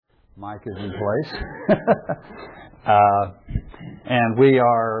Mic is in place. And we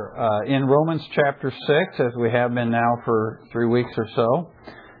are in Romans chapter 6, as we have been now for 3 weeks or so.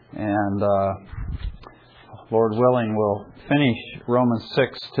 And Lord willing, we'll finish Romans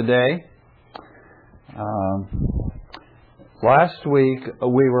 6 today. Last week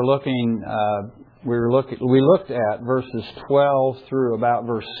we looked at verses 12 through about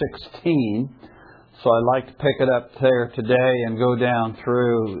verse 16. So I'd like to pick it up there today and go down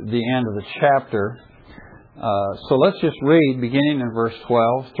through the end of the chapter. So let's just read beginning in verse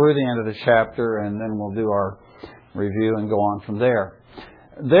 12 through the end of the chapter, and then we'll do our review and go on from there.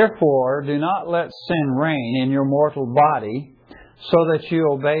 Therefore, do not let sin reign in your mortal body, so that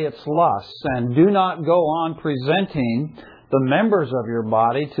you obey its lusts, and do not go on presenting the members of your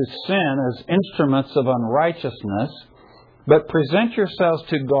body to sin as instruments of unrighteousness, but present yourselves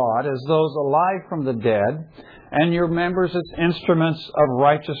to God as those alive from the dead, and your members as instruments of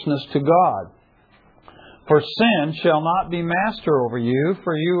righteousness to God. For sin shall not be master over you,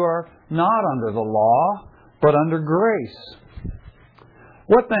 for you are not under the law, but under grace.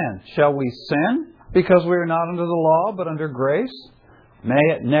 What then? Shall we sin because we are not under the law, but under grace? May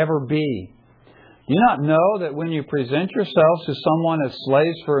it never be. Do you not know that when you present yourselves to someone as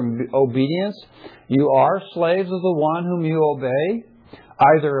slaves for obedience, you are slaves of the one whom you obey,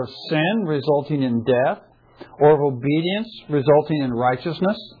 either of sin resulting in death, or of obedience resulting in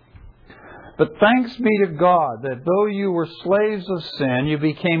righteousness? But thanks be to God that though you were slaves of sin, you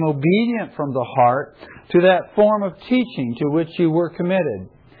became obedient from the heart to that form of teaching to which you were committed.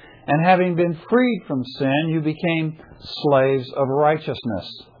 And having been freed from sin, you became slaves of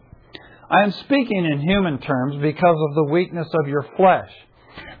righteousness. I am speaking in human terms because of the weakness of your flesh.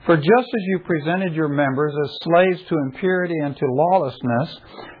 For just as you presented your members as slaves to impurity and to lawlessness,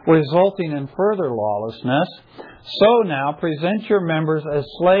 resulting in further lawlessness, so now present your members as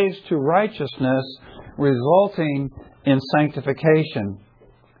slaves to righteousness, resulting in sanctification.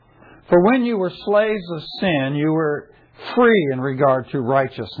 For when you were slaves of sin, you were free in regard to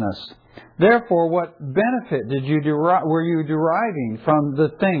righteousness. Therefore, what benefit were you deriving from the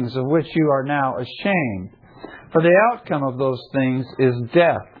things of which you are now ashamed? For the outcome of those things is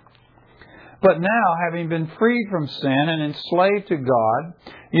death. But now, having been freed from sin and enslaved to God,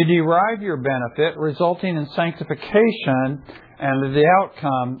 you derive your benefit, resulting in sanctification, and the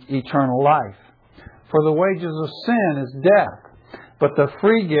outcome, eternal life. For the wages of sin is death, but the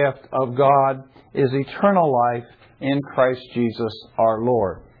free gift of God is eternal life in Christ Jesus our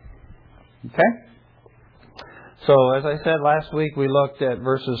Lord. Okay? So, as I said last week, we looked at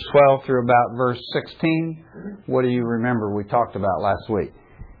verses 12 through about verse 16. What do you remember we talked about last week?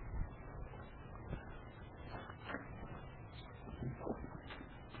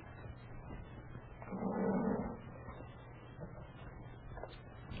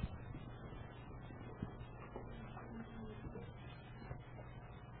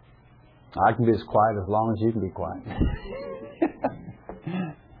 I can be as quiet as long as you can be quiet.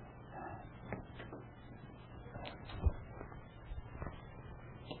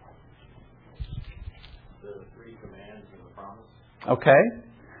 Okay.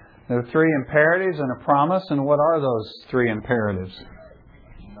 There are 3 imperatives and a promise. And what are those 3 imperatives? Do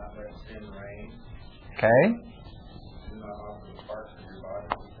not let sin reign. Okay. Do not offer the parts of your body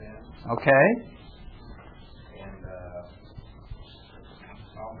to sin. Okay. And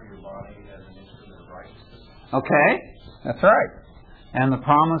offer your body as an instrument of righteousness. Okay. That's right. And the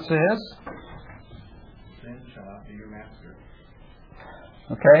promise is? Sin shall not be your master.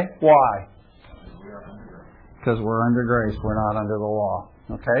 Okay. Why? We are under grace. Because we're under grace. We're not under the law.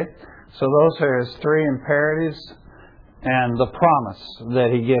 Okay? So those are his 3 imperatives and the promise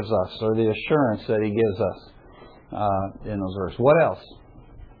that he gives us, or the assurance that he gives us in those verses. What else?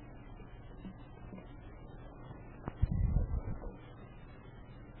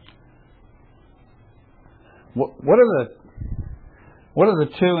 What are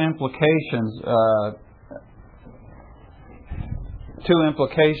the 2 implications? 2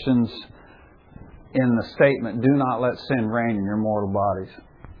 implications in the statement, do not let sin reign in your mortal bodies.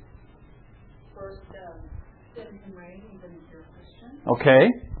 First, sin can reign even if you're a Christian. Okay.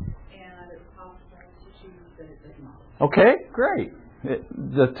 And it's possible to choose that it does not. Okay, great.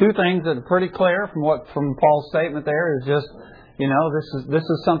 The 2 things that are pretty clear from Paul's statement there is just, this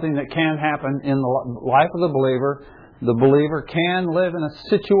is something that can happen in the life of the believer. The believer can live in a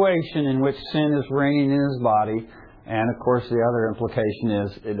situation in which sin is reigning in his body. And, of course, the other implication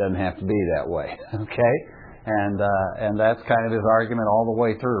is it doesn't have to be that way. Okay? And that's kind of his argument all the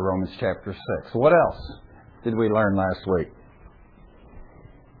way through Romans chapter 6. What else did we learn last week?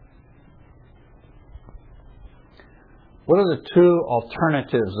 What are the two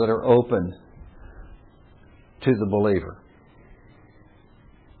alternatives that are open to the believer?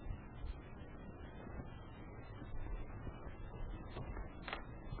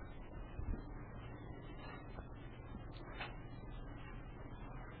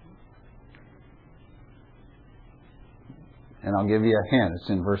 And I'll give you a hint. It's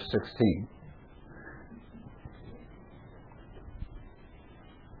in verse 16.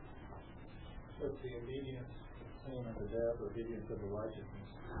 It's the obedience to sin unto death, or obedience to the righteousness.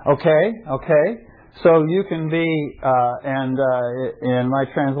 Okay. So you can be, in my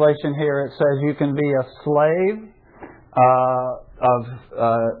translation here it says you can be a slave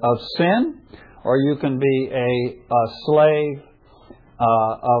of sin, or you can be a slave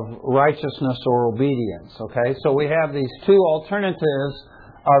of righteousness or obedience. Okay, so we have these two alternatives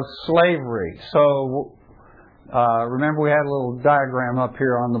of slavery. So remember, we had a little diagram up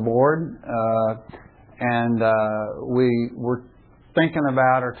here on the board, and we were thinking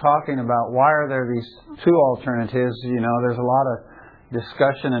about or talking about why are there these two alternatives. You know, there's a lot of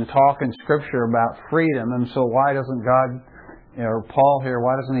discussion and talk in Scripture about freedom, and so why doesn't God, or Paul here,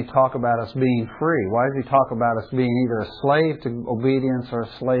 why doesn't he talk about us being free? Why does he talk about us being either a slave to obedience or a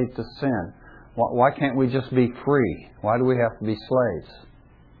slave to sin? Why can't we just be free? Why do we have to be slaves?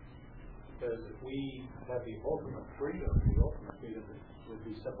 Because if we have the ultimate freedom would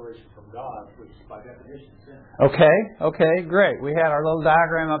be separation from God, which is by definition sin. Okay, great. We had our little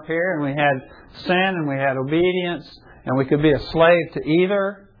diagram up here, and we had sin and we had obedience, and we could be a slave to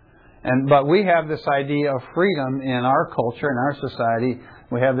either. But we have this idea of freedom in our culture, in our society.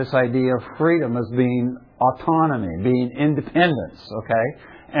 We have this idea of freedom as being autonomy, being independence. Okay,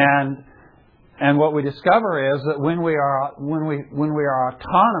 and what we discover is that when we are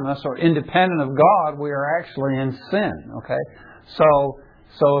autonomous or independent of God, we are actually in sin. Okay, so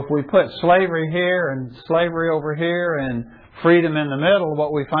if we put slavery here and slavery over here and freedom in the middle,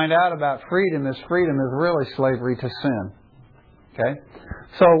 what we find out about freedom is really slavery to sin. Okay?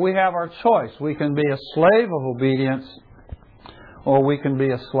 So we have our choice. We can be a slave of obedience, or we can be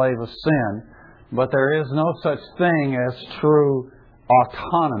a slave of sin. But there is no such thing as true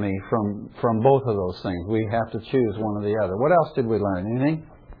autonomy from both of those things. We have to choose one or the other. What else did we learn? Anything?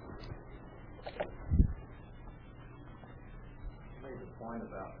 You made the point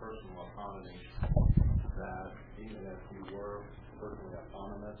about personal autonomy, that even if you were personally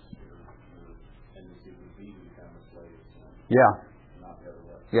autonomous, your tendency would be to become a slave of sin. Yeah.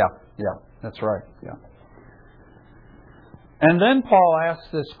 Yeah, that's right. Yeah. And then Paul asks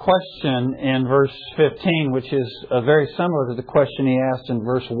this question in verse 15, which is very similar to the question he asked in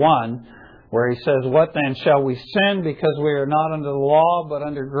verse 1, where he says, "What then, shall we sin because we are not under the law but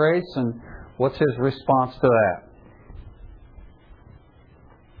under grace?" And what's his response to that?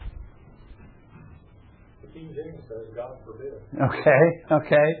 The King James says, "God forbid."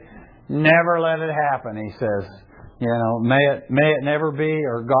 Okay. Never let it happen, he says. You know, may it never be,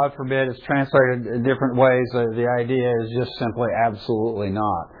 or God forbid, it's translated in different ways. The idea is just simply absolutely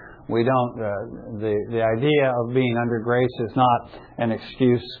not. We don't. The idea of being under grace is not an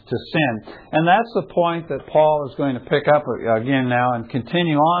excuse to sin, and that's the point that Paul is going to pick up again now and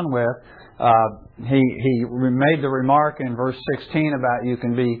continue on with. He made the remark in verse 16 about you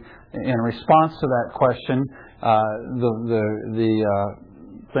can be, in response to that question, the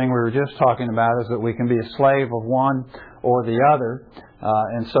thing we were just talking about is that we can be a slave of one or the other,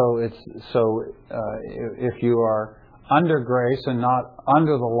 and so if you are under grace and not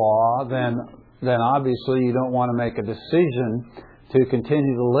under the law, then obviously you don't want to make a decision to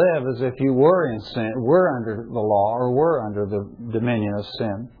continue to live as if you were in sin, were under the law, or were under the dominion of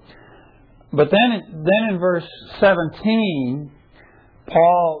sin. But then in verse 17,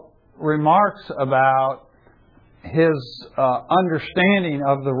 Paul remarks about his understanding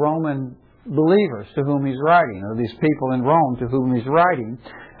of the Roman believers to whom he's writing, or these people in Rome to whom he's writing.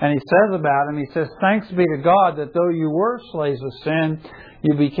 And he says about them, he says, "Thanks be to God that though you were slaves of sin,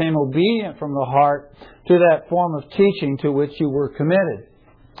 you became obedient from the heart to that form of teaching to which you were committed."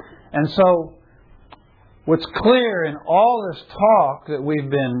 And so, what's clear in all this talk that we've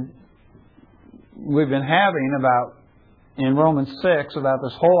been having about in Romans 6 about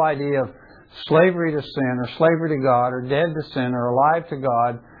this whole idea of slavery to sin, or slavery to God, or dead to sin, or alive to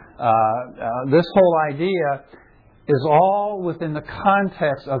God, this whole idea is all within the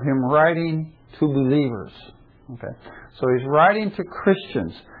context of him writing to believers. Okay, so he's writing to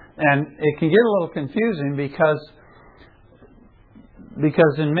Christians, and it can get a little confusing because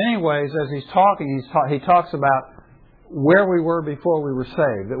in many ways, as he's talking, he talks about where we were before we were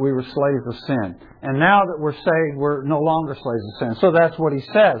saved, that we were slaves of sin. And now that we're saved, we're no longer slaves of sin. So that's what he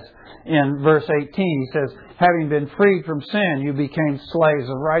says in verse 18. He says, having been freed from sin, you became slaves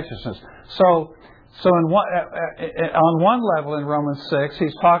of righteousness. So on one level in Romans 6,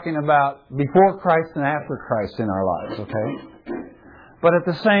 he's talking about before Christ and after Christ in our lives, okay? But at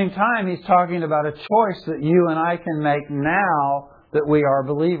the same time, he's talking about a choice that you and I can make now that we are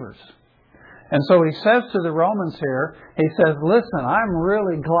believers. And so he says to the Romans here, he says, listen, I'm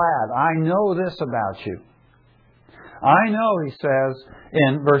really glad. I know this about you. I know, he says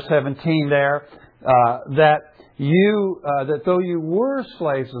in verse 17 there, that though you were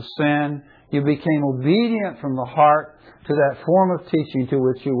slaves of sin, you became obedient from the heart to that form of teaching to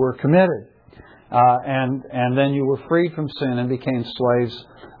which you were committed. And then you were freed from sin and became slaves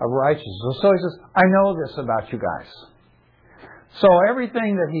of righteousness. So he says, I know this about you guys. So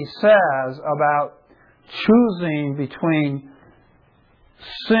everything that he says about choosing between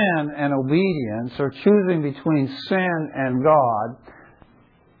sin and obedience, or choosing between sin and God,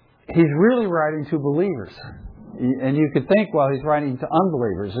 he's really writing to believers. And you could think, well, he's writing to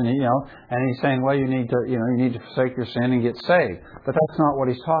unbelievers, and he's saying, well, you need to forsake your sin and get saved. But that's not what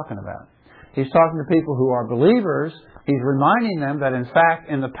he's talking about. He's talking to people who are believers. He's reminding them that, in fact,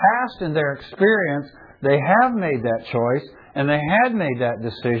 in the past, in their experience, they have made that choice, and they had made that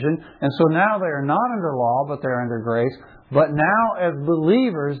decision. And so now they are not under law, but they're under grace. But now, as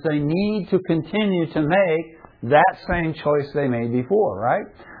believers, they need to continue to make that same choice they made before, right?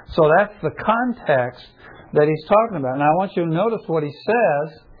 So that's the context that he's talking about. And I want you to notice what he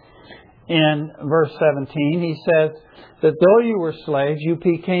says in verse 17. He says that though you were slaves, you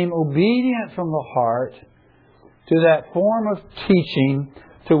became obedient from the heart to that form of teaching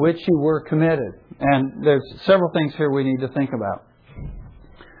to which you were committed. And there's several things here we need to think about.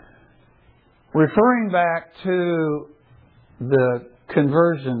 Referring back to the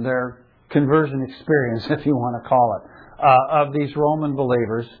conversion, their conversion experience, if you want to call it, of these Roman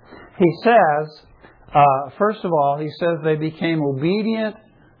believers, he says, first of all, he says they became obedient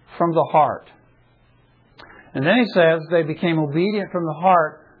from the heart. And then he says they became obedient from the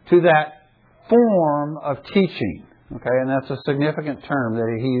heart to that form of teaching. Okay, and that's a significant term that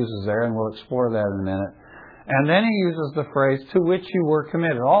he uses there, and we'll explore that in a minute. And then he uses the phrase, to which you were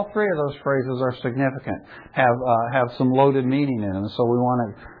committed. All three of those phrases are significant, have some loaded meaning in them, so we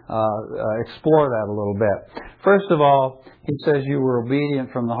want to explore that a little bit. First of all, he says you were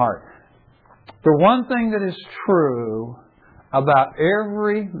obedient from the heart. The one thing that is true about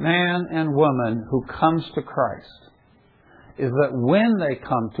every man and woman who comes to Christ is that when they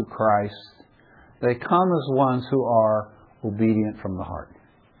come to Christ, they come as ones who are obedient from the heart.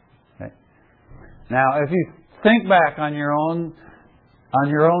 Okay? Now, if you think back on your own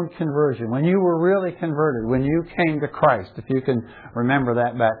conversion, when you were really converted, when you came to Christ, if you can remember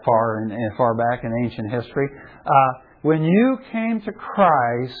that back far back in ancient history, when you came to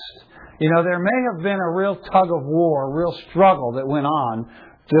Christ, there may have been a real tug of war, a real struggle that went on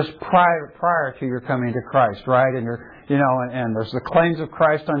just prior to your coming to Christ, right? And and there's the claims of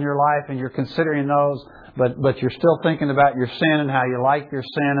Christ on your life, and you're considering those, but you're still thinking about your sin and how you like your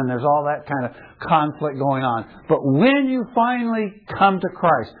sin, and there's all that kind of conflict going on. But when you finally come to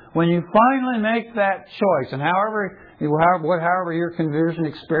Christ, when you finally make that choice, and however your conversion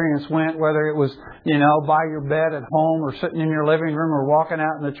experience went, whether it was, by your bed at home, or sitting in your living room, or walking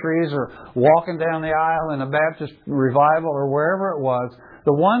out in the trees, or walking down the aisle in a Baptist revival, or wherever it was,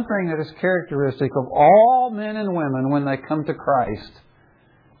 the one thing that is characteristic of all men and women when they come to Christ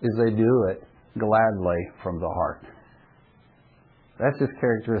is they do it gladly from the heart. That's his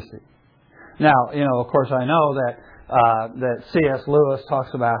characteristic. Now, of course, I know that C.S. Lewis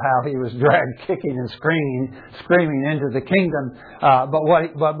talks about how he was dragged kicking and screaming into the kingdom. But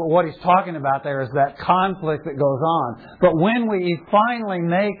what he's talking about there is that conflict that goes on. But when we finally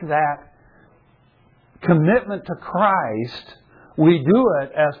make that commitment to Christ, we do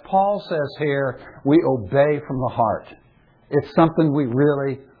it, as Paul says here, we obey from the heart. It's something we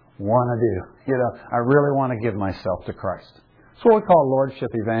really want to do. I really want to give myself to Christ. It's what we call lordship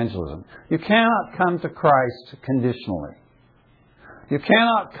evangelism. You cannot come to Christ conditionally. You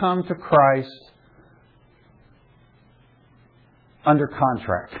cannot come to Christ under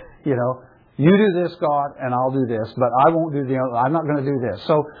contract. You do this, God, and I'll do this, but I won't do the other. I'm not going to do this.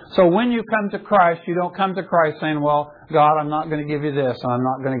 So when you come to Christ, you don't come to Christ saying, well, God, I'm not going to give you this, and I'm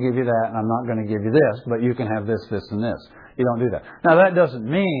not going to give you that, and I'm not going to give you this, but you can have this, this, and this. You don't do that. Now, that doesn't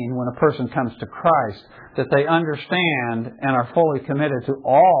mean when a person comes to Christ that they understand and are fully committed to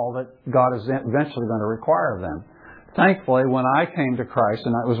all that God is eventually going to require of them. Thankfully, when I came to Christ,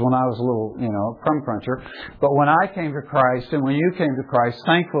 and that was when I was a little, crumb cruncher, but when I came to Christ and when you came to Christ,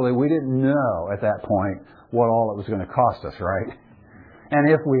 thankfully we didn't know at that point what all it was going to cost us, right? And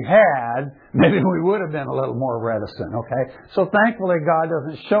if we had, maybe we would have been a little more reticent, okay? So thankfully God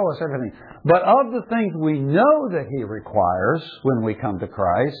doesn't show us everything. But of the things we know that He requires when we come to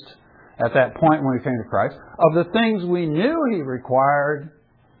Christ, at that point when we came to Christ, of the things we knew He required,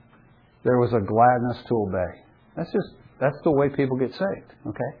 there was a gladness to obey. That's the way people get saved,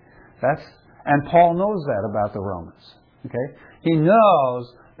 okay? And Paul knows that about the Romans, okay? He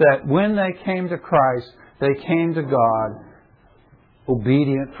knows that when they came to Christ, they came to God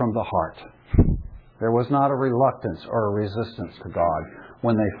obedient from the heart. There was not a reluctance or a resistance to God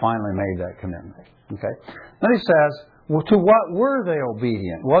when they finally made that commitment. Okay. Then he says, well, to what were they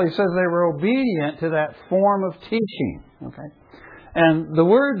obedient? Well, he says they were obedient to that form of teaching. Okay. And the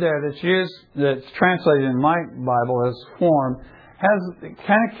word there that's used, that's translated in my Bible as form,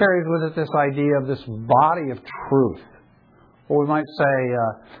 kind of carries with it this idea of this body of truth. Or we might say,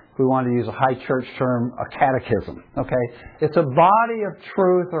 if we want to use a high church term, a catechism. Okay, it's a body of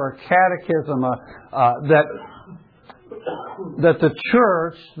truth or a catechism that the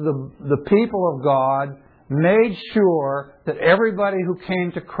church, the people of God, made sure that everybody who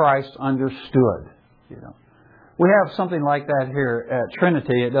came to Christ understood. We have something like that here at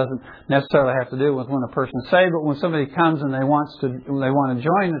Trinity. It doesn't necessarily have to do with when a person's saved, but when somebody comes and they want to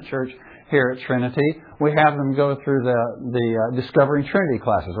join the church here at Trinity, we have them go through the Discovering Trinity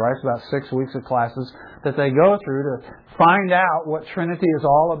classes, right? It's about 6 weeks of classes that they go through to find out what Trinity is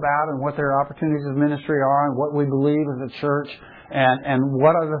all about and what their opportunities of ministry are and what we believe as a church and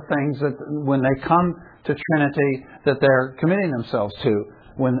what are the things that when they come to Trinity that they're committing themselves to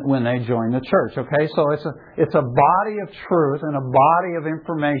when they join the church. Okay, so it's a body of truth and a body of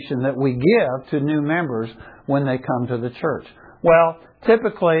information that we give to new members when they come to the church. Well,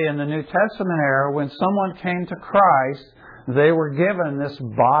 typically in the New Testament era, when someone came to Christ, they were given this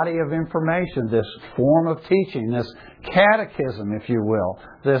body of information, this form of teaching, this catechism, if you will,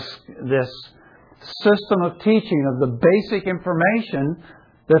 this system of teaching of the basic information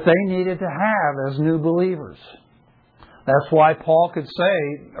that they needed to have as new believers. That's why Paul could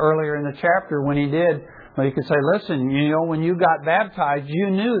say earlier in the chapter when he could say, listen, when you got baptized, you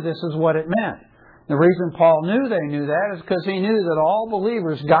knew this is what it meant. The reason Paul knew they knew that is because he knew that all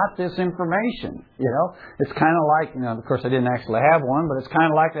believers got this information. It's kind of like, of course I didn't actually have one, but it's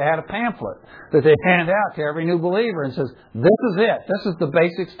kind of like they had a pamphlet that they hand out to every new believer and says, this is it. This is the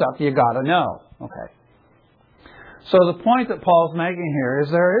basic stuff you got to know. Okay. So the point that Paul's making here is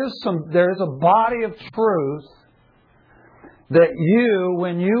there is a body of truth that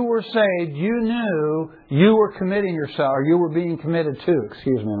when you were saved, you knew you were committing yourself, or you were being committed to.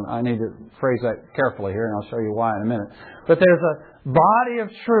 Excuse me, I need to phrase that carefully here, and I'll show you why in a minute. But there's a body of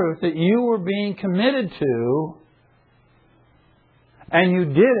truth that you were being committed to, and you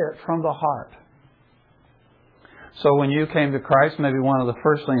did it from the heart. So when you came to Christ, maybe one of the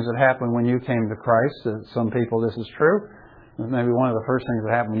first things that happened when you came to Christ, to some people this is true, maybe one of the first things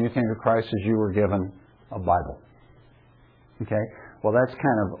that happened when you came to Christ is you were given a Bible. Okay, well that's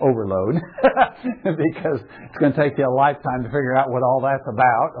kind of overload because it's going to take you a lifetime to figure out what all that's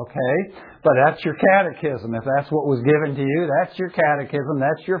about, okay? But that's your catechism. If that's what was given to you, that's your catechism,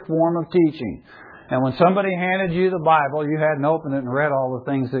 that's your form of teaching. And when somebody handed you the Bible, you hadn't opened it and read all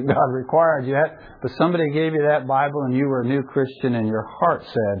the things that God required you had, but somebody gave you that Bible and you were a new Christian and your heart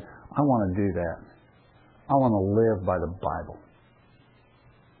said, I want to do that. I want to live by the Bible.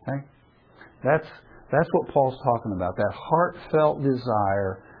 Okay? That's what Paul's talking about, that heartfelt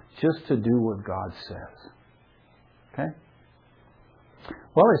desire just to do what God says. Okay?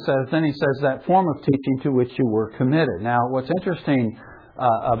 Well, he says that form of teaching to which you were committed. Now, what's interesting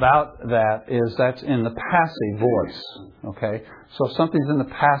about that is that's in the passive voice. Okay? So if something's in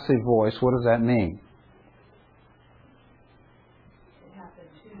the passive voice, what does that mean?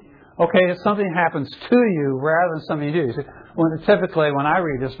 Okay, if something happens to you rather than something you do. Typically, when I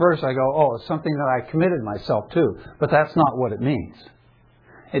read this verse, I go, it's something that I committed myself to. But that's not what it means.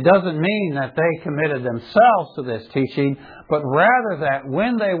 It doesn't mean that they committed themselves to this teaching, but rather that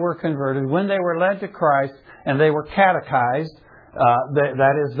when they were converted, when they were led to Christ, and they were catechized,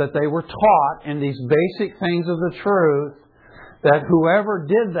 that is, that they were taught in these basic things of the truth, that whoever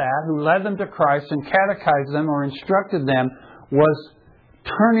did that, who led them to Christ and catechized them or instructed them, was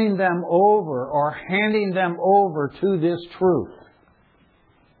turning them over or handing them over to this truth.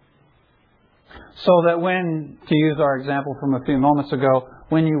 So that when, to use our example from a few moments ago,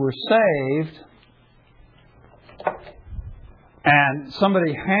 when you were saved and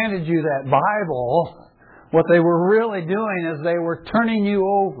somebody handed you that Bible, What they were really doing is they were turning you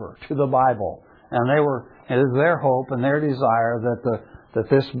over to the Bible. And it is their hope and their desire that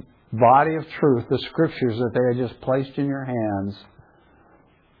this body of truth, the Scriptures that they had just placed in your hands,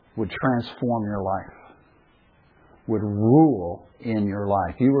 would transform your life, would rule in your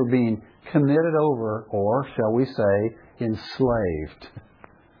life. You were being committed over, or shall we say, enslaved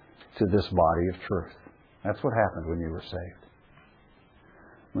to this body of truth. That's what happened when you were saved.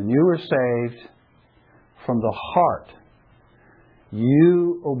 When you were saved from the heart,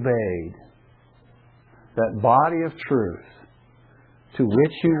 you obeyed that body of truth to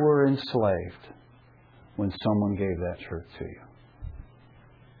which you were enslaved when someone gave that truth to you.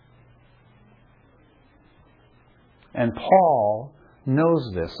 And Paul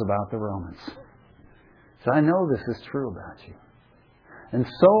knows this about the Romans. So I know this is true about you. And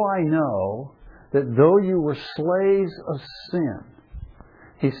so I know that though you were slaves of sin,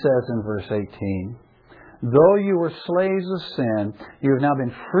 he says in verse 18, though you were slaves of sin, you have now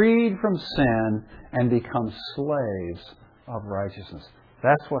been freed from sin and become slaves of righteousness.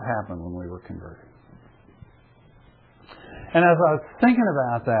 That's what happened when we were converted. And as I was thinking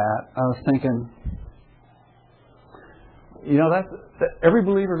about that, I was thinking, every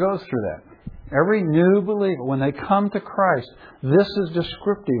believer goes through that. Every new believer, when they come to Christ, this is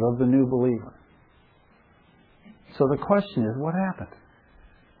descriptive of the new believer. So the question is, what happened?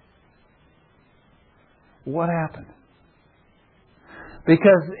 What happened?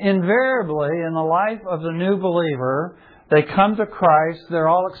 Because invariably, in the life of the new believer, they come to Christ. They're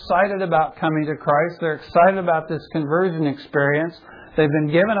all excited about coming to Christ. They're excited about this conversion experience. They've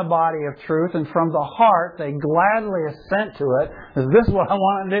been given a body of truth, and from the heart, they gladly assent to it. This is what I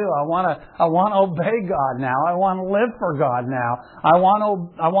want to do. I want to obey God now. I want to live for God now. I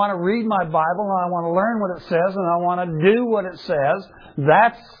want to read my Bible, and I want to learn what it says, and I want to do what it says.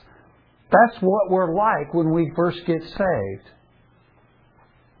 That's what we're like when we first get saved.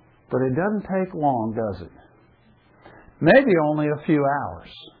 But it doesn't take long, does it? Maybe only a few hours.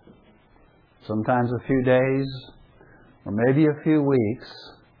 Sometimes a few days, or maybe a few weeks.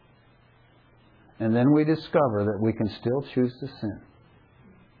 And then we discover that we can still choose to sin.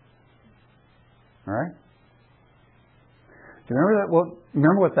 All right? Do you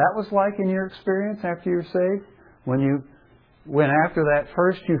remember what that was like in your experience after you were saved? When after that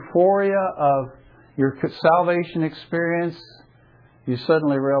first euphoria of your salvation experience, you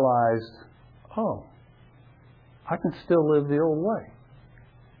suddenly realized, oh, I can still live the old way.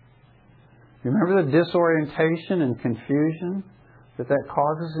 You remember the disorientation and confusion that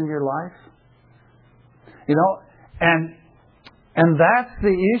causes in your life? And that's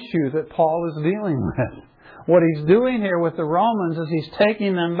the issue that Paul is dealing with. What he's doing here with the Romans is he's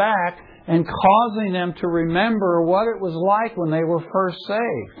taking them back and causing them to remember what it was like when they were first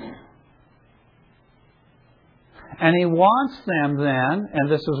saved. And he wants them then,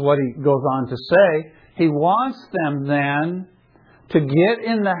 and this is what he goes on to say, he wants them then to get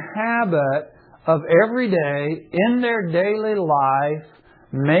in the habit of every day, in their daily life,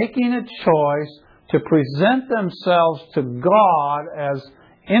 making a choice to present themselves to God as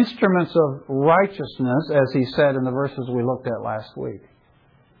instruments of righteousness, as he said in the verses we looked at last week.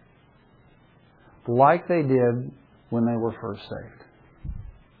 Like they did when they were first saved.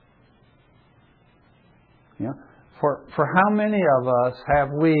 For how many of us have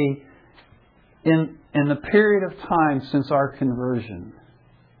we, in the period of time since our conversion,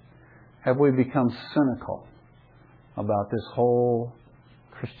 have we become cynical about this whole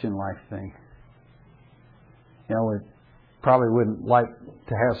Christian life thing? We probably wouldn't like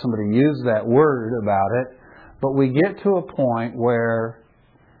to have somebody use that word about it, but we get to a point where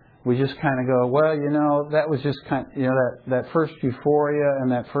we just kind of go, well, that was just kind of, that first euphoria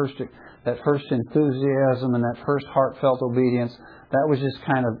and that first enthusiasm and that first heartfelt obedience, that was just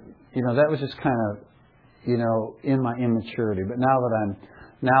kind of, in my immaturity. But now that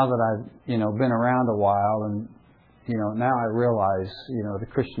I've, been around a while and, now I realize, the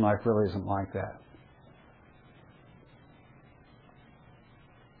Christian life really isn't like that.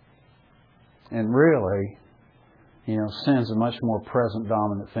 And really, sin's a much more present,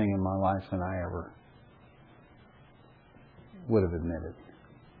 dominant thing in my life than I ever would have admitted.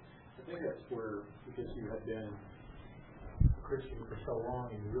 I think that's where, because you have been a Christian for so long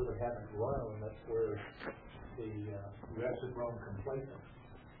and you really haven't grown, that's where you actually grown complacent.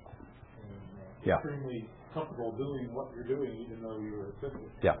 And extremely comfortable doing what you're doing, even though you were a sinner.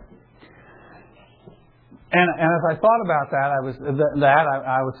 Yeah. And as I thought about that,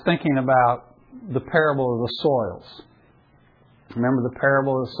 I was thinking about the parable of the soils. Remember the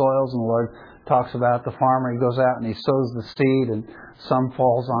parable of the soils? And the Lord talks about the farmer. He goes out and he sows the seed, and some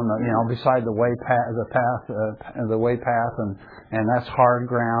falls on the beside the way path, and that's hard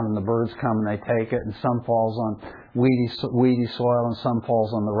ground, and the birds come and they take it. And some falls on weedy soil, and some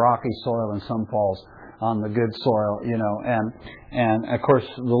falls on the rocky soil, and some falls on the good soil. And of course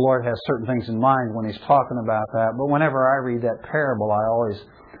the Lord has certain things in mind when He's talking about that. But whenever I read that parable, I always,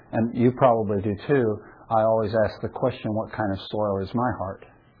 and you probably do too, I always ask the question, what kind of soil is my heart?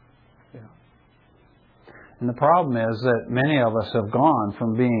 And the problem is that many of us have gone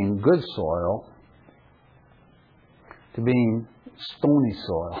from being good soil to being stony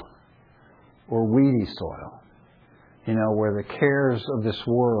soil or weedy soil. Where the cares of this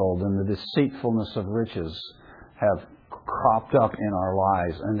world and the deceitfulness of riches have cropped up in our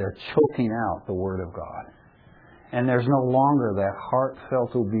lives, and they're choking out the Word of God. And there's no longer that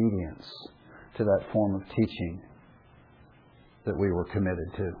heartfelt obedience to that form of teaching that we were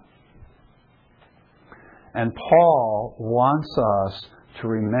committed to. And Paul wants us to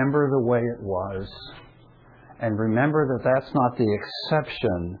remember the way it was, and remember that that's not the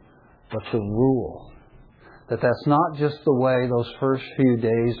exception, but the rule. That's not just the way those first few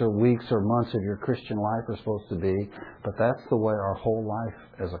days or weeks or months of your Christian life are supposed to be, but that's the way our whole life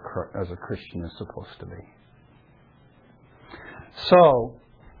as a Christian is supposed to be. So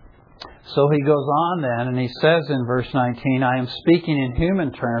he goes on then, and he says in verse 19, I am speaking in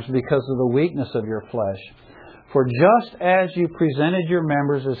human terms because of the weakness of your flesh. For just as you presented your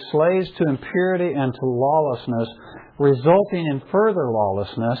members as slaves to impurity and to lawlessness, resulting in further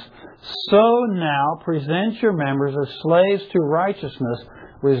lawlessness, so now present your members as slaves to righteousness,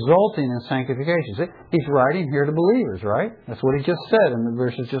 resulting in sanctification. See, he's writing here to believers, right? That's what he just said in the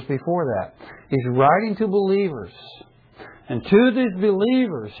verses just before that. He's writing to believers. And to these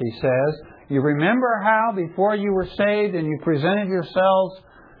believers, he says, you remember how before you were saved and you presented yourselves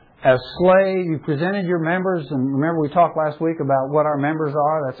as slaves, you presented your members, and remember we talked last week about what our members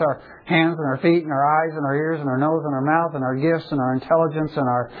are. That's our hands and our feet and our eyes and our ears and our nose and our mouth and our gifts and our intelligence and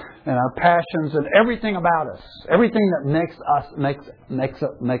our passions and everything about us. Everything that makes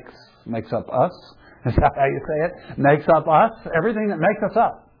up us. Is that how you say it? Makes up us. Everything that makes us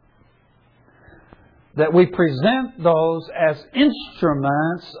up. That we present those as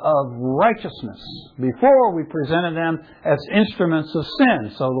instruments of righteousness before we presented them as instruments of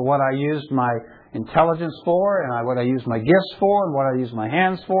sin. So what I used my intelligence for, and what I used my gifts for, and what I used my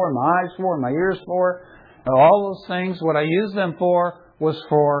hands for, and my eyes for, and my ears for, and all those things, what I used them for was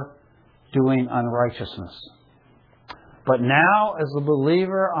for doing unrighteousness. But now, as a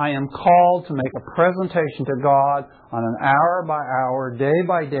believer, I am called to make a presentation to God on an hour-by-hour,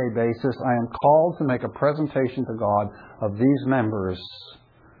 day-by-day basis. I am called to make a presentation to God of these members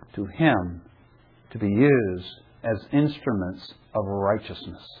to Him to be used as instruments of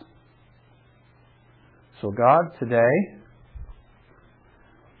righteousness. So God, today,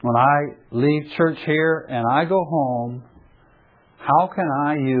 when I leave church here and I go home, how can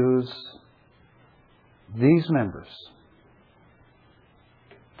I use these members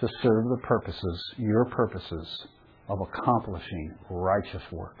to serve the purposes, your purposes, of accomplishing righteous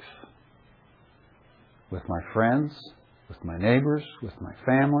works? With my friends, with my neighbors, with my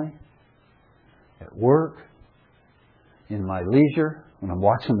family, at work, in my leisure, when I'm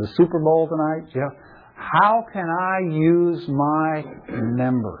watching the Super Bowl tonight. How can I use my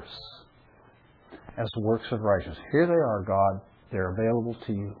members as works of righteousness? Here they are, God. They're available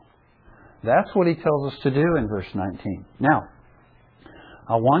to you. That's what He tells us to do in verse 19. Now,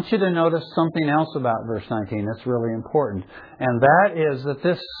 I want you to notice something else about verse 19 that's really important. And that is that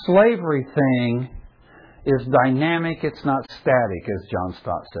this slavery thing is dynamic, it's not static, as John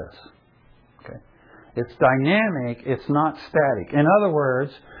Stott says. Okay? It's dynamic, it's not static. In other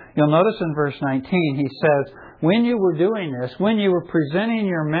words, you'll notice in verse 19, he says, when you were doing this, when you were presenting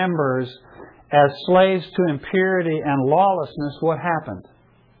your members as slaves to impurity and lawlessness, what happened?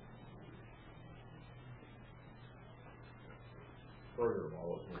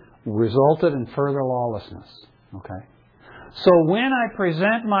 Resulted in further lawlessness. Okay. So when I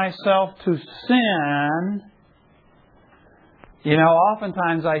present myself to sin,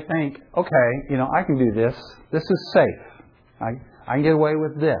 oftentimes I think, okay, I can do this. This is safe. I can get away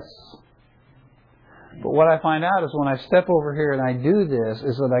with this. But what I find out is when I step over here and I do this,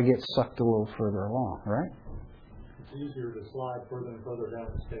 is that I get sucked a little further along, right? It's easier to slide further and further down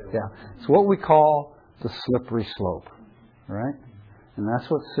the scale. Yeah. It's what we call the slippery slope, right? And that's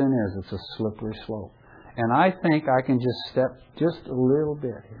what sin is. It's a slippery slope. And I think I can just step just a little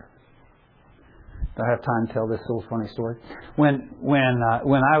bit here. Do I have time to tell this little funny story? When I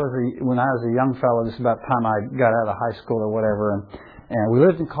was a young fellow, this is about the time I got out of high school or whatever, And we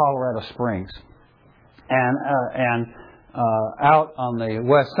lived in Colorado Springs. And out on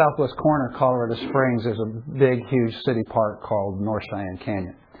the southwest corner of Colorado Springs, there's a big, huge city park called North Cheyenne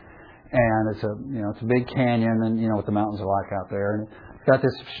Canyon. And it's a big canyon, and what the mountains are like out there. And it's got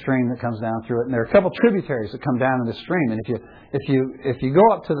this stream that comes down through it, and there are a couple tributaries that come down in the stream. And if you go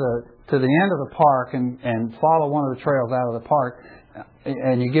up to the end of the park and follow one of the trails out of the park,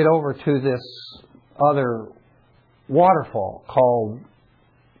 and you get over to this other waterfall called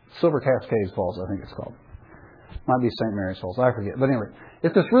Silver Cascades Falls, I think it's called. Might be St. Mary's Falls, I forget. But anyway,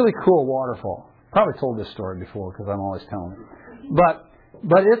 it's this really cool waterfall. Probably told this story before because I'm always telling it.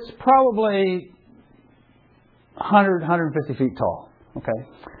 But it's probably 100, 150 feet tall. Okay,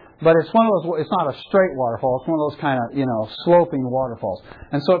 but it's one of those. It's not a straight waterfall. It's one of those kind of sloping waterfalls.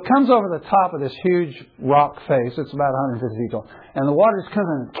 And so it comes over the top of this huge rock face. It's about 150 feet tall, and the water just comes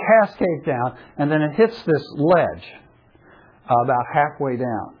and cascades down, and then it hits this ledge about halfway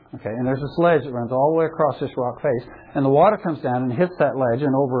down. Okay, and there's this ledge that runs all the way across this rock face, and the water comes down and hits that ledge,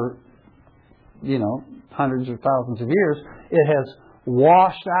 and over hundreds or thousands of years, it has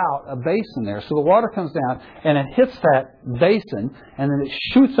washed out a basin there. So the water comes down and it hits that basin, and then it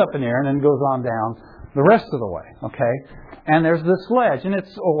shoots up in the air and then goes on down the rest of the way. Okay? And there's this ledge, and it's,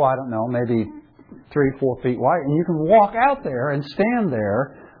 I don't know, maybe 3-4 feet wide, and you can walk out there and stand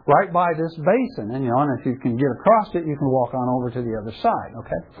there right by this basin. And and if you can get across it, you can walk on over to the other side.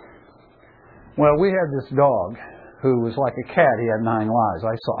 Okay? Well, we had this dog who was like a cat. He had 9 lives.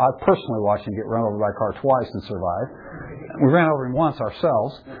 I personally watched him get run over by a car twice and survive. We ran over him once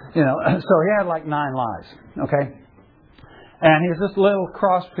ourselves, so he had like 9 lives, okay? And he's this little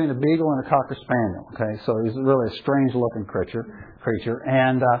cross between a beagle and a cocker spaniel, okay? So he's really a strange looking creature.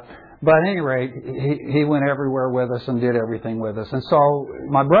 And, but at any rate, he went everywhere with us and did everything with us. And so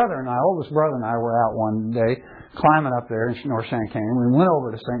my oldest brother and I were out one day climbing up there in North Cheyenne Canyon. We went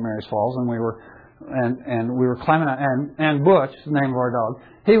over to St. Mary's Falls, and we were climbing out, and Butch, the name of our dog,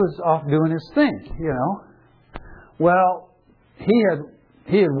 he was off doing his thing, Well, he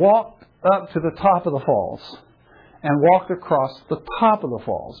had walked up to the top of the falls and walked across the top of the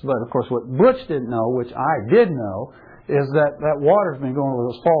falls. But of course, what Butch didn't know, which I did know, is that water's been going over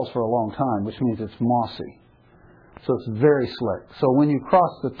those falls for a long time, which means it's mossy. So it's very slick. So when you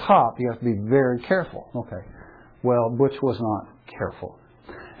cross the top, you have to be very careful. Okay. Well, Butch was not careful.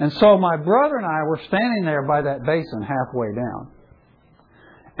 And so my brother and I were standing there by that basin halfway down.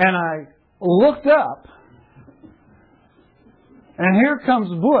 And I looked up, and here comes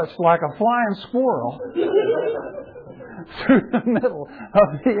Butch like a flying squirrel through the middle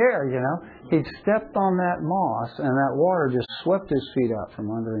of the air, He'd stepped on that moss, and that water just swept his feet out from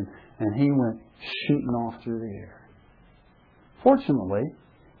under him, and he went shooting off through the air. Fortunately,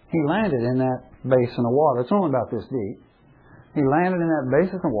 he landed in that basin of water. It's only about this deep. He landed in that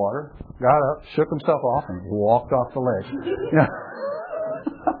basin of water, got up, shook himself off, and walked off the ledge.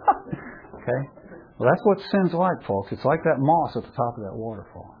 Okay? Well, that's what sin's like, folks. It's like that moss at the top of that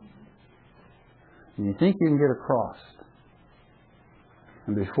waterfall. And you think you can get across,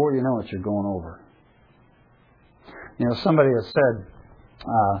 and before you know it, you're going over. Somebody has said,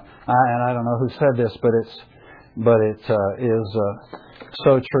 and I don't know who said this, but it is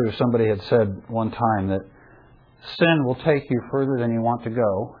so true. Somebody had said one time that sin will take you further than you want to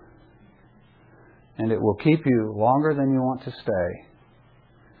go, and it will keep you longer than you want to stay,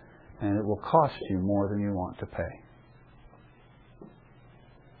 and it will cost you more than you want to pay.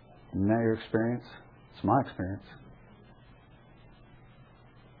 Isn't that your experience? It's my experience.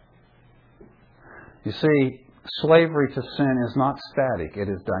 You see, slavery to sin is not static, it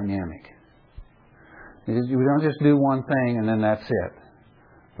is dynamic. We don't just do one thing and then that's it.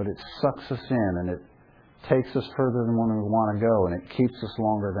 But it sucks us in, and it takes us further than when we want to go, and it keeps us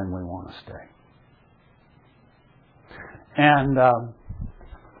longer than we want to stay.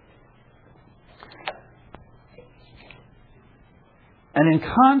 And in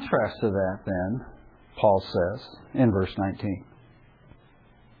contrast to that, then, Paul says in verse 19,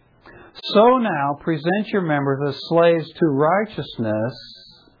 so now present your members as slaves to righteousness,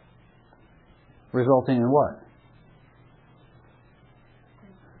 resulting in what?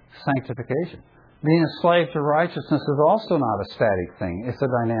 Sanctification. Being a slave to righteousness is also not a static thing. It's a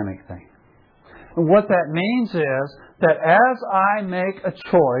dynamic thing. And what that means is that as I make a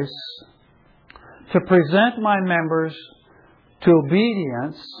choice to present my members to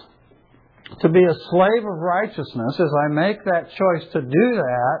obedience, to be a slave of righteousness, as I make that choice to do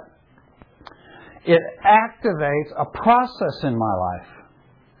that, it activates a process in my life.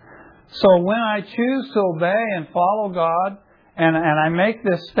 So when I choose to obey and follow God and I make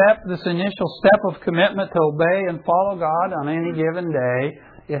this initial step of commitment to obey and follow God on any given day,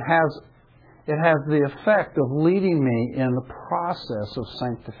 it has the effect of leading me in the process of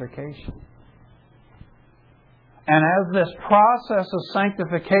sanctification. And as this process of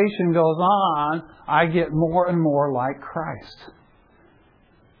sanctification goes on, I get more and more like Christ.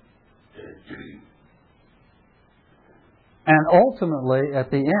 And ultimately, at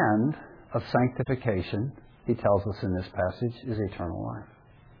the end of sanctification, he tells us in this passage, is eternal life.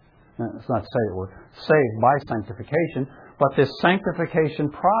 Now, it's not to say that we're saved by sanctification, but this sanctification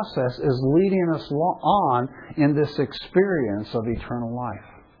process is leading us on in this experience of eternal life.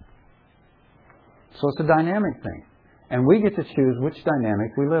 So it's a dynamic thing. And we get to choose which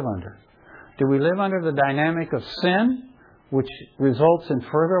dynamic we live under. Do we live under the dynamic of sin, which results in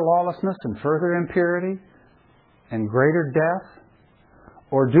further lawlessness and further impurity and greater death?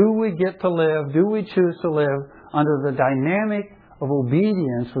 Or do we choose to live under the dynamic of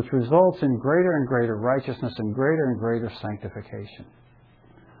obedience, which results in greater and greater righteousness and greater sanctification?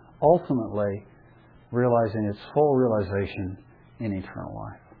 Ultimately, realizing its full realization in eternal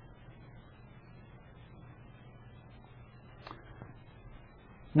life.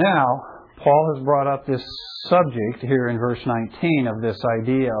 Now, Paul has brought up this subject here in verse 19 of this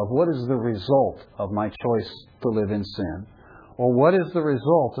idea of what is the result of my choice to live in sin, or what is the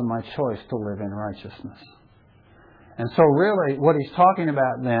result of my choice to live in righteousness. And so really what he's talking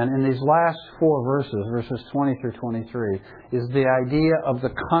about then in these last 4 verses, verses 20 through 23, is the idea of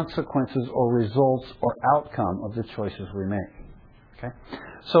the consequences or results or outcome of the choices we make. Okay?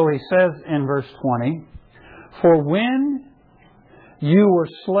 So he says in verse 20, "For when you were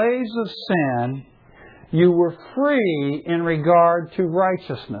slaves of sin, you were free in regard to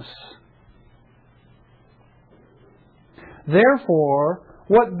righteousness. Therefore,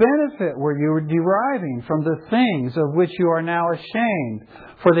 what benefit were you deriving from the things of which you are now ashamed?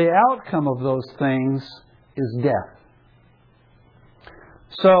 For the outcome of those things is death."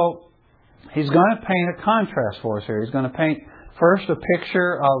 So, he's going to paint a contrast for us here. He's going to paint first a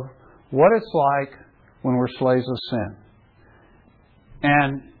picture of what it's like when we're slaves of sin.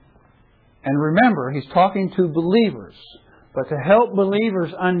 And remember, he's talking to believers. But to help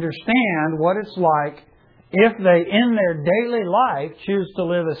believers understand what it's like if they, in their daily life, choose to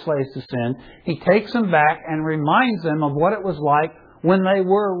live as slaves to sin, he takes them back and reminds them of what it was like when they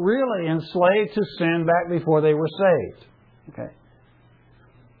were really enslaved to sin back before they were saved. Okay.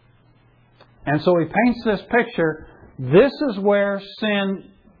 And so he paints this picture. This is where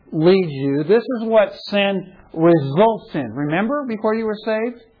sin leads you. This is what sin results in. Remember, before you were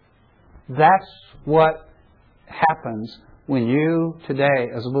saved? That's what happens when you today,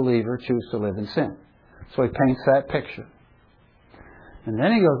 as a believer, choose to live in sin. So he paints that picture. And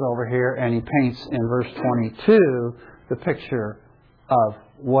then he goes over here and he paints in verse 22 the picture of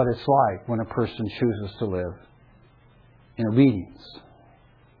what it's like when a person chooses to live in obedience.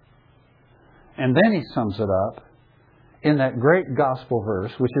 And then he sums it up in that great gospel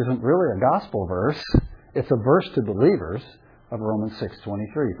verse, which isn't really a gospel verse. It's a verse to believers of Romans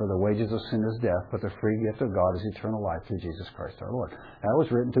 6:23. "For the wages of sin is death, but the free gift of God is eternal life through Jesus Christ our Lord." That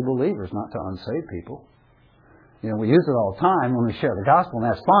was written to believers, not to unsaved people. We use it all the time when we share the gospel,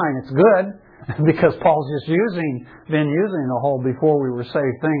 and that's fine. It's good because Paul's just been using the whole "before we were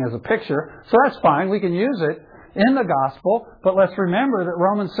saved" thing as a picture. So that's fine. We can use it in the gospel. But let's remember that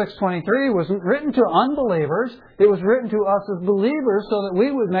Romans 6:23 wasn't written to unbelievers. It was written to us as believers so that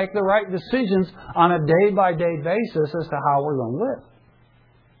we would make the right decisions on a day-by-day basis as to how we're going to live.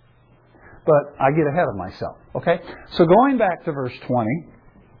 But I get ahead of myself. Okay? So going back to verse 20,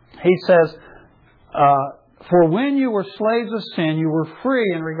 he says, "For when you were slaves of sin, you were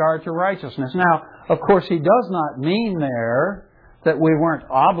free in regard to righteousness." Now, of course, he does not mean there that we weren't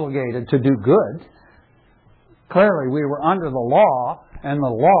obligated to do good. Clearly, we were under the law, and the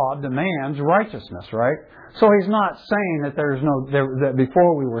law demands righteousness, right? So he's not saying that that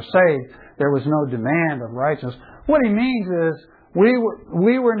before we were saved, there was no demand of righteousness. What he means is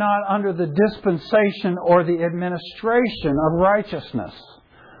we were not under the dispensation or the administration of righteousness.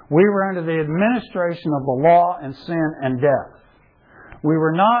 We were under the administration of the law and sin and death. We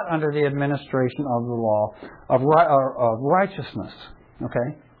were not under the administration of the law of righteousness.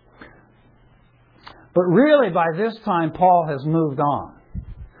 Okay? But really, by this time, Paul has moved on.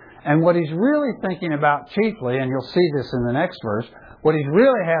 And what he's really thinking about chiefly, and you'll see this in the next verse, what he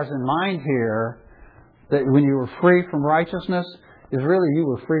really has in mind here, that when you were free from righteousness, is really you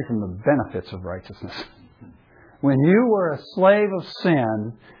were free from the benefits of righteousness. When you were a slave of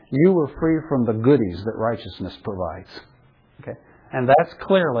sin, you were free from the goodies that righteousness provides. Okay? And that's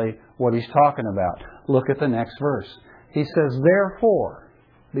clearly what he's talking about. Look at the next verse. He says, therefore,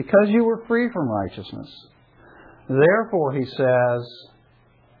 because you were free from righteousness, therefore, he says,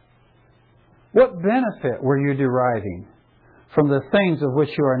 what benefit were you deriving from the things of which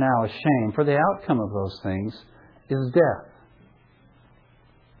you are now ashamed? For the outcome of those things is death.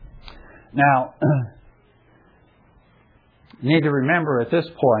 Now, you need to remember at this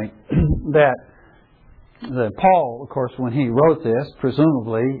point that Paul, of course, when he wrote this,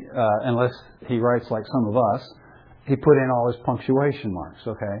 presumably, unless he writes like some of us, he put in all his punctuation marks,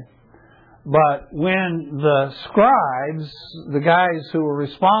 okay? But when the scribes, the guys who were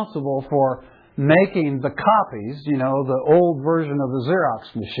responsible for making the copies, the old version of the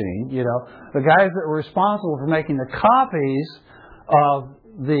Xerox machine, the guys that were responsible for making the copies of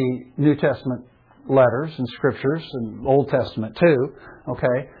the New Testament letters and scriptures and Old Testament too,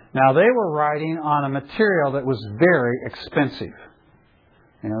 okay? Now they were writing on a material that was very expensive.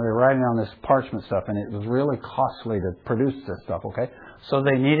 They were writing on this parchment stuff, and it was really costly to produce this stuff, okay? So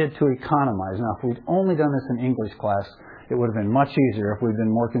they needed to economize. Now, if we'd only done this in English class, it would have been much easier if we'd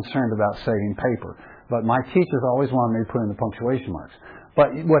been more concerned about saving paper. But my teachers always wanted me to put in the punctuation marks. But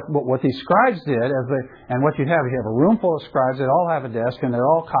what these scribes did, and what you have a room full of scribes. They all have a desk, and they're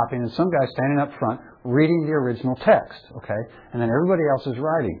all copying, and some guy's standing up front reading the original text, okay? And then everybody else is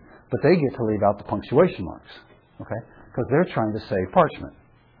writing. But they get to leave out the punctuation marks, okay? Because they're trying to save parchment.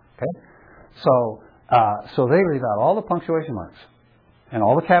 Okay? So they leave out all the punctuation marks and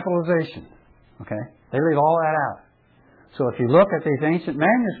all the capitalization. Okay? They leave all that out. So if you look at these ancient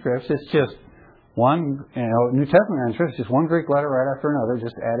manuscripts, it's just one, New Testament manuscripts, just one Greek letter right after another,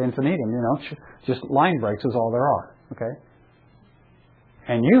 just ad infinitum, just line breaks is all there are. Okay?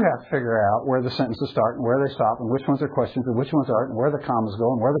 And you have to figure out where the sentences start and where they stop and which ones are questions and which ones aren't and where the commas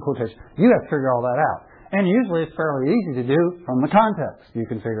go and where the quotation. You have to figure all that out. And usually it's fairly easy to do from the context. You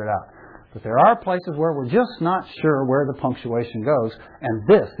can figure it out. But there are places where we're just not sure where the punctuation goes, and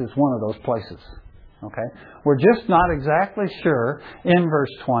this is one of those places. Okay? We're just not exactly sure in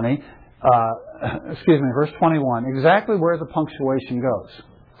verse 21, exactly where the punctuation goes.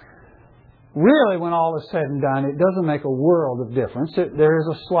 Really, when all is said and done, it doesn't make a world of difference. There is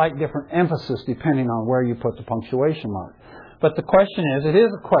a slight different emphasis depending on where you put the punctuation mark. But the question is, it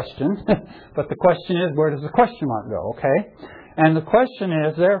is a question, but the question is, where does the question mark go, okay? And the question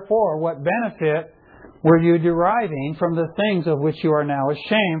is, therefore, what benefit were you deriving from the things of which you are now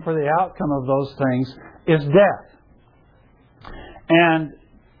ashamed, for the outcome of those things is death.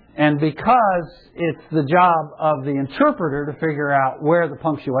 And because it's the job of the interpreter to figure out where the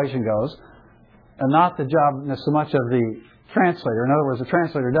punctuation goes, and not the job so much of the translator. In other words, the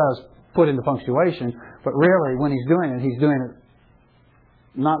translator does put in the punctuation, but really when he's doing it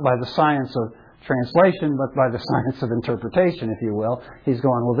not by the science of translation, but by the science of interpretation, if you will. He's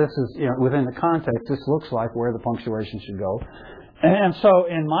going, well, this is, within the context, this looks like where the punctuation should go. And so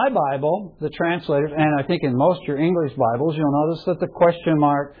in my Bible, the translators, and I think in most of your English Bibles, you'll notice that the question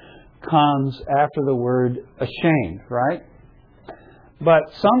mark comes after the word ashamed, right? But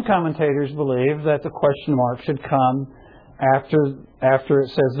some commentators believe that the question mark should come after it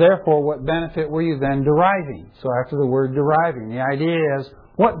says, therefore, what benefit were you then deriving? So after the word deriving, the idea is,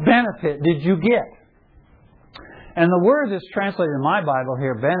 what benefit did you get? And the word that's translated in my Bible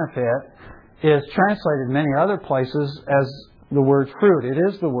here, benefit, is translated in many other places as the word fruit. It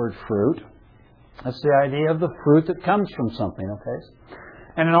is the word fruit. That's the idea of the fruit that comes from something, okay?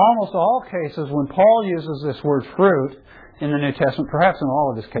 And in almost all cases, when Paul uses this word fruit in the New Testament, perhaps in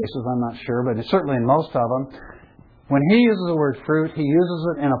all of his cases, I'm not sure, but certainly in most of them, when he uses the word fruit, he uses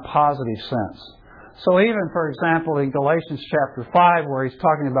it in a positive sense. So even, for example, in Galatians chapter 5, where he's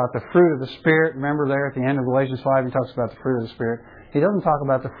talking about the fruit of the Spirit, remember there at the end of Galatians 5, he talks about the fruit of the Spirit. He doesn't talk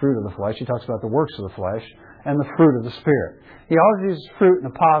about the fruit of the flesh. He talks about the works of the flesh and the fruit of the Spirit. He always uses fruit in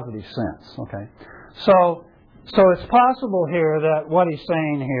a positive sense. Okay, so it's possible here that what he's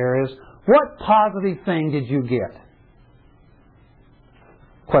saying here is, what positive thing did you get?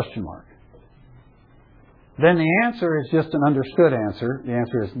 Question mark. Then the answer is just an understood answer. The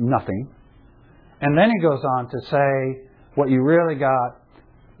answer is nothing. And then he goes on to say, what you really got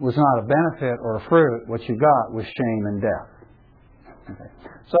was not a benefit or a fruit. What you got was shame and death. Okay.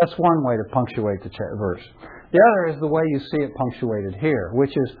 So that's one way to punctuate the verse. The other is the way you see it punctuated here,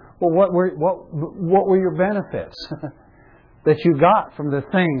 which is, well, what were your benefits that you got from the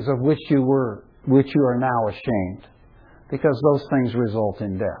things of which you are now ashamed? Because those things result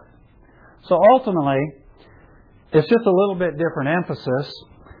in death. So ultimately, it's just a little bit different emphasis,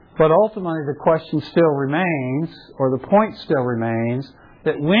 but ultimately the question still remains, or the point still remains,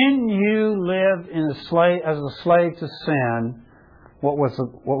 that when you live as a slave to sin, what was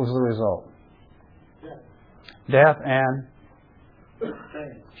the result? Death and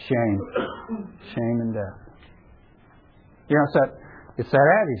shame. Shame and death. You know, it's that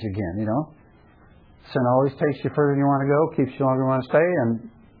adage again, you know. Sin always takes you further than you want to go, keeps you longer than you want to stay, and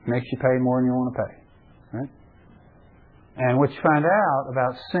makes you pay more than you want to pay. Right? And what you find out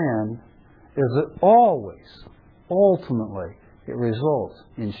about sin is that always, ultimately, it results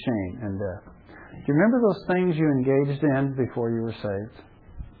in shame and death. Do you remember those things you engaged in before you were saved?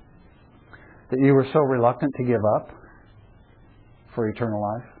 That you were so reluctant to give up for eternal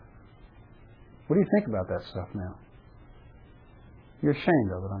life? What do you think about that stuff now? You're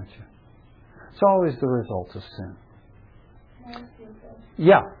ashamed of it, aren't you? It's always the result of sin.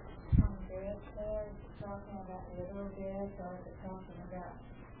 Yeah. Death there, talking about literal death, or is it talking about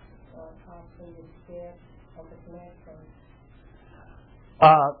possibly the death of the flesh?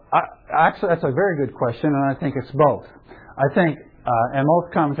 Actually, that's a very good question, and I think it's both. I think, and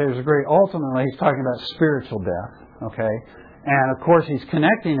most commentators agree, ultimately he's talking about spiritual death, okay? And of course he's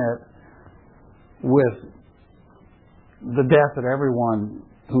connecting it with the death that everyone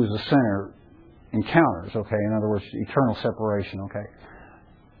who's a sinner encounters, okay? In other words, eternal separation, okay?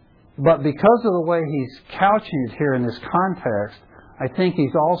 But because of the way he's couching it here in this context, I think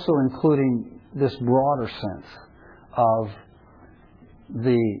he's also including this broader sense of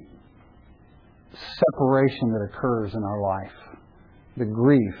the separation that occurs in our life, the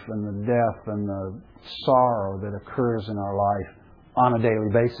grief and the death and the sorrow that occurs in our life on a daily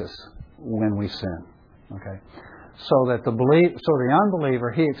basis when we sin, okay? So that the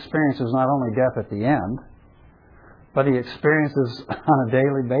unbeliever, he experiences not only death at the end, but he experiences on a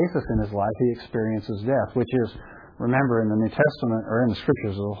daily basis in his life, he experiences death, which is, remember, in the New Testament or in the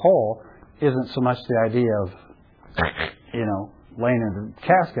Scriptures as a whole, isn't so much the idea of, you know, laying in a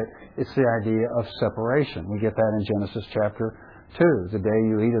casket. It's the idea of separation. We get that in Genesis chapter 2. The day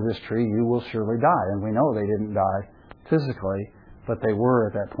you eat of this tree, you will surely die. And we know they didn't die physically, but they were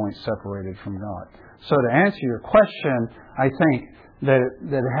at that point separated from God. So to answer your question, I think that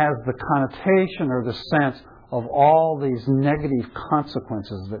it has the connotation or the sense of all these negative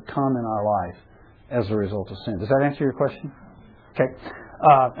consequences that come in our life as a result of sin. Does that answer your question? Okay.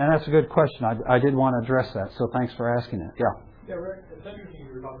 And that's a good question. I did want to address that, so thanks for asking it. Yeah. Yeah, Rick, it's interesting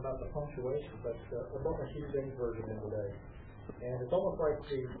you were talking about the punctuation, but I'm on the King James Version in today. And it's almost like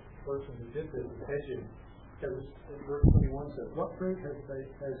the person who did this is hedging. Because verse 21 says, "What fruit has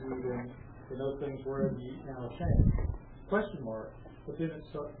you eaten in those things whereof ye eat now ashamed?" Question mark. But then it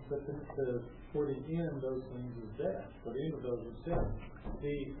says, "For the end of those things is death. For the end of those is sin."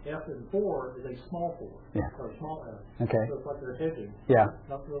 The F in 4 is a small 4. Yeah. Or a small F. Okay. So it's like they're hedging. Yeah.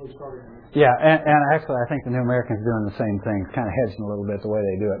 Not really starting. Yeah, and actually I think the New American's doing the same thing, kind of hedging a little bit the way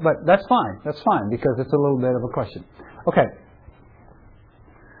they do it. But that's fine. That's fine, because it's a little bit of a question. Okay.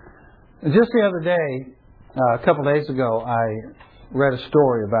 Just the other day, a couple days ago, I read a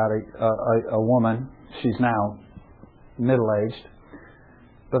story about a woman. She's now middle-aged.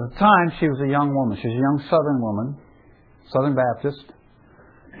 But at the time, she was a young woman. She was a young Southern woman, Southern Baptist,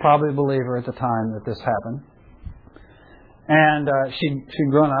 probably a believer at the time that this happened. And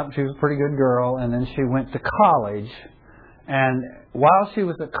she'd grown up. She was a pretty good girl. And then she went to college. And while she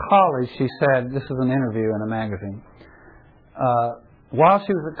was at college, she said, this is an interview in a magazine, while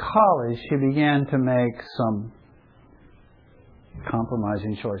she was at college, she began to make some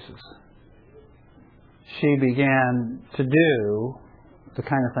compromising choices. She began to do the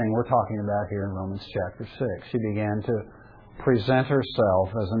kind of thing we're talking about here in Romans chapter 6. She began to present herself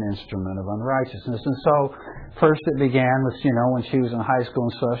as an instrument of unrighteousness. And so, first it began with, when she was in high school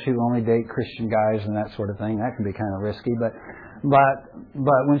and stuff, she would only date Christian guys and that sort of thing. That can be kind of risky. But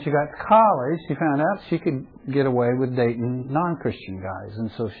when she got to college, she found out she could get away with dating non-Christian guys. And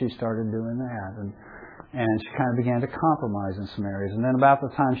so she started doing that. And she kind of began to compromise in some areas. And then about the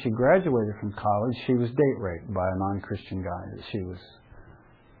time she graduated from college, she was date raped by a non-Christian guy that she was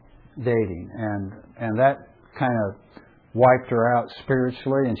dating. And that kind of wiped her out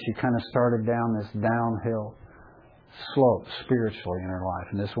spiritually, and she kind of started down this downhill slope spiritually in her life.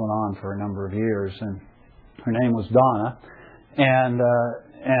 And this went on for a number of years. And her name was Donna.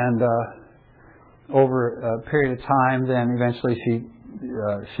 And over a period of time, then eventually she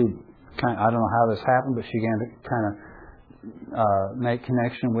kind of, I don't know how this happened, but she began to kind of make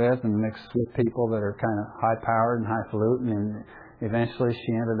connection with and mix with people that are kind of high-powered and highfalutin, and eventually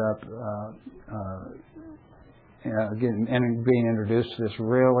she ended up being introduced to this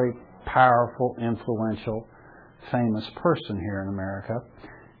really powerful, influential, famous person here in America,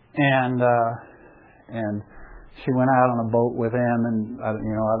 and she went out on a boat with him, and I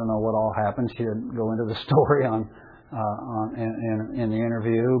don't know what all happened. She didn't go into the story in the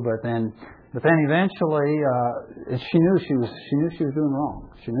interview, but then But then eventually, she knew she was doing wrong.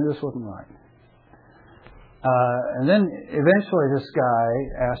 She knew this wasn't right. And then eventually this guy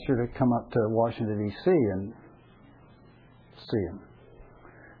asked her to come up to Washington, D.C. and see him.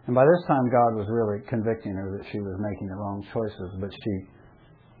 And by this time, God was really convicting her that she was making the wrong choices. But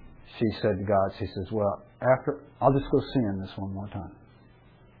she said to God, she says, well, I'll just go see him this one more time.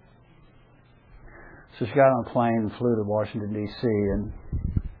 So she got on a plane and flew to Washington, D.C.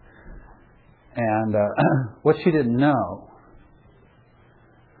 And what she didn't know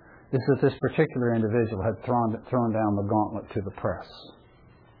is that this particular individual had thrown down the gauntlet to the press.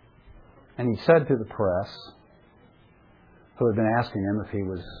 And he said to the press, who had been asking him if he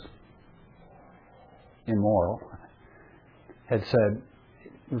was immoral, had said,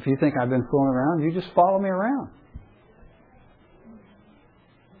 if you think I've been fooling around, you just follow me around.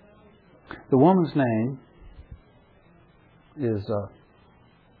 The woman's name is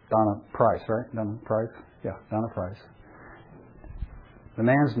Donna Price, right? Donna Price? Yeah, Donna Price. The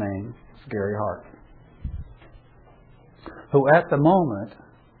man's name is Gary Hart, who at the moment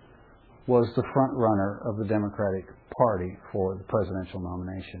was the front runner of the Democratic Party for the presidential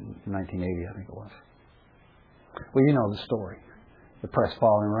nomination in 1980, I think it was. Well, you know the story. The press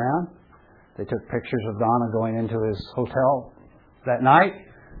following around. They took pictures of Donna going into his hotel that night,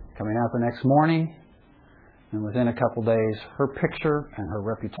 coming out the next morning, and within a couple days, her picture and her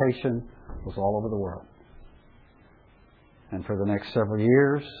reputation was all over the world. And for the next several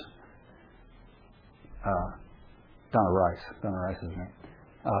years, Donna Rice's name.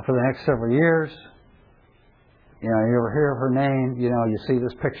 For the next several years, you ever hear of her name, you see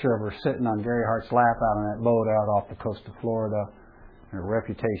this picture of her sitting on Gary Hart's lap out on that boat out off the coast of Florida. Her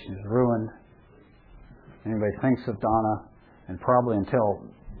reputation is ruined. Anybody thinks of Donna, and probably until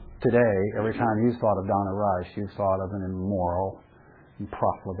today, every time you thought of Donna Rice, you thought of an immoral and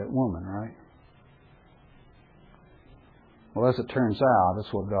profligate woman, right? Well, as it turns out,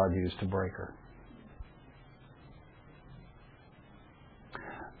 that's what God used to break her.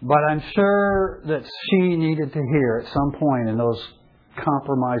 But I'm sure that she needed to hear at some point in those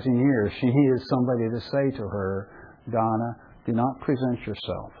compromising years, she needed somebody to say to her, Donna, do not present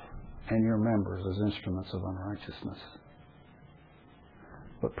yourself and your members as instruments of unrighteousness,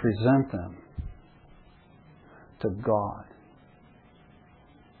 but present them to God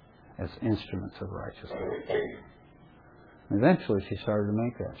as instruments of righteousness. And eventually she started to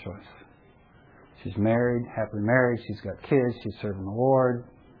make that choice. She's married, happily married, she's got kids, she's serving the Lord.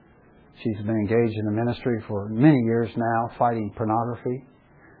 She's been engaged in the ministry for many years now, fighting pornography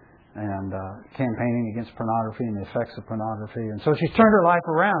and campaigning against pornography and the effects of pornography. And so she's turned her life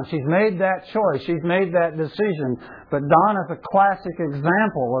around. She's made that choice. She's made that decision. But Donna's a classic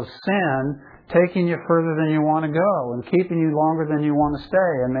example of sin taking you further than you want to go and keeping you longer than you want to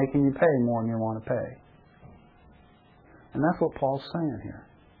stay and making you pay more than you want to pay. And that's what Paul's saying here.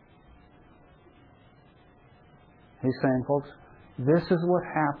 He's saying, folks, this is what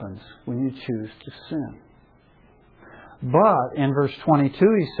happens when you choose to sin. But in verse 22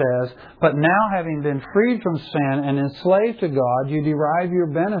 he says, but now having been freed from sin and enslaved to God, you derive your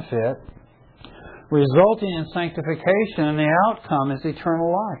benefit, resulting in sanctification, and the outcome is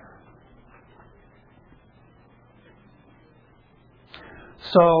eternal life.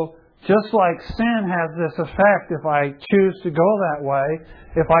 So, just like sin has this effect, if I choose to go that way,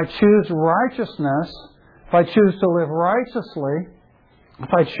 if I choose righteousness, if I choose to live righteously, if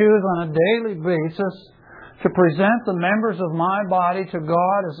I choose on a daily basis to present the members of my body to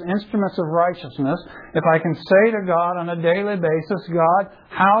God as instruments of righteousness, if I can say to God on a daily basis, God,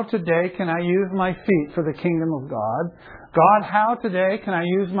 how today can I use my feet for the kingdom of God? God, how today can I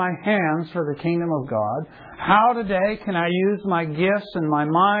use my hands for the kingdom of God? How today can I use my gifts and my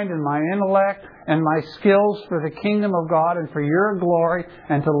mind and my intellect and my skills for the kingdom of God and for your glory,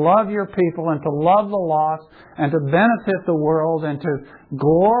 and to love your people and to love the lost and to benefit the world and to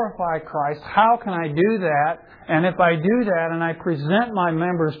glorify Christ? How can I do that? And if I do that and I present my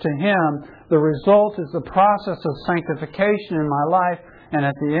members to Him, the result is the process of sanctification in my life, and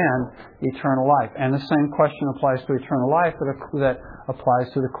at the end, eternal life. And the same question applies to eternal life that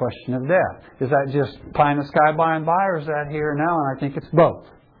applies to the question of death. Is that just pie in the sky by and by, or is that here and now? And I think it's both.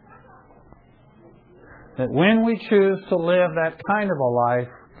 That when we choose to live that kind of a life,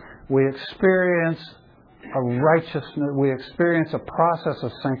 we experience a righteousness, we experience a process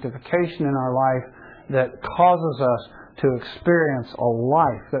of sanctification in our life that causes us to experience a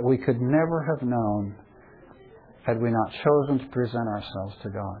life that we could never have known had we not chosen to present ourselves to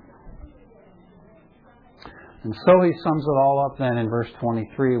God. And so he sums it all up then in verse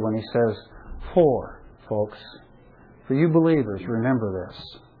 23 when he says, for you believers, remember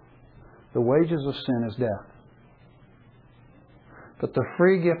this. The wages of sin is death. But the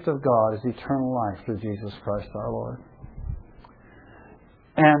free gift of God is eternal life through Jesus Christ our Lord.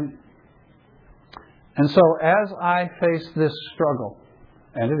 And so as I face this struggle,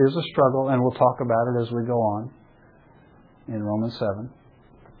 and it is a struggle, and we'll talk about it as we go on in Romans 7.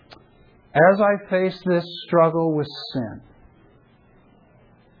 As I face this struggle with sin,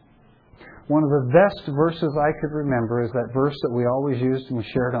 one of the best verses I could remember is that verse that we always used and we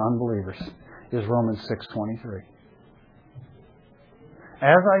share to unbelievers, is Romans 6:23.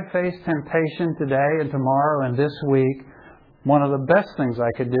 As I face temptation today and tomorrow and this week, one of the best things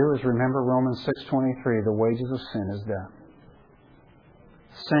I could do is remember Romans 6:23, the wages of sin is death.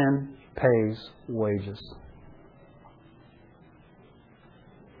 Sin pays wages.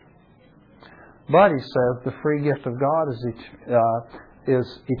 But, he says, the free gift of God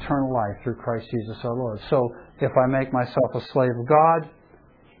is eternal life through Christ Jesus our Lord. So, if I make myself a slave of God,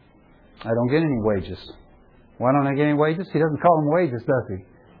 I don't get any wages. Why don't I get any wages? He doesn't call them wages, does he?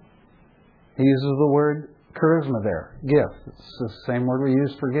 He uses the word charisma there, gift. It's the same word we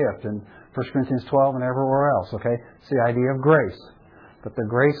use for gift in 1 Corinthians 12 and everywhere else. Okay, it's the idea of grace. But the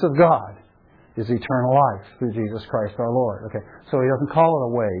grace of God is eternal life through Jesus Christ our Lord. Okay, so he doesn't call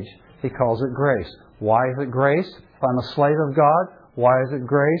it a wage. He calls it grace. Why is it grace? If I'm a slave of God, why is it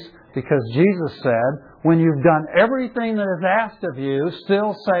grace? Because Jesus said, when you've done everything that is asked of you,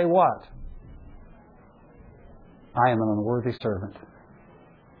 still say what? I am an unworthy servant.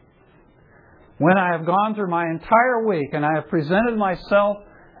 When I have gone through my entire week and I have presented myself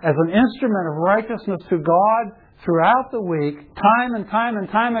as an instrument of righteousness to God throughout the week, time and time and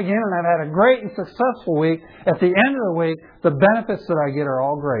time again, and I've had a great and successful week, at the end of the week, the benefits that I get are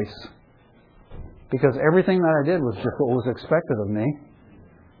all grace. Because everything that I did was just what was expected of me.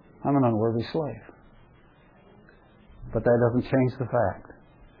 I'm an unworthy slave. But that doesn't change the fact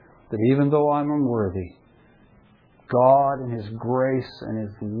that even though I'm unworthy, God in His grace and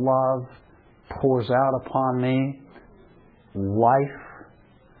His love pours out upon me life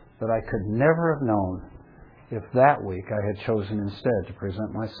that I could never have known if that week I had chosen instead to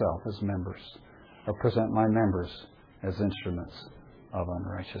present myself as members, or present my members as instruments of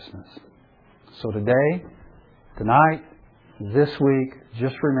unrighteousness. So today, tonight, this week,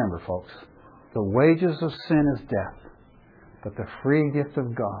 just remember, folks, the wages of sin is death, but the free gift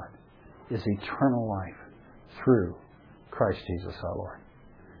of God is eternal life through Christ Jesus our Lord.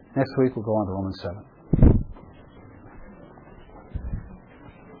 Next week we'll go on to Romans 7.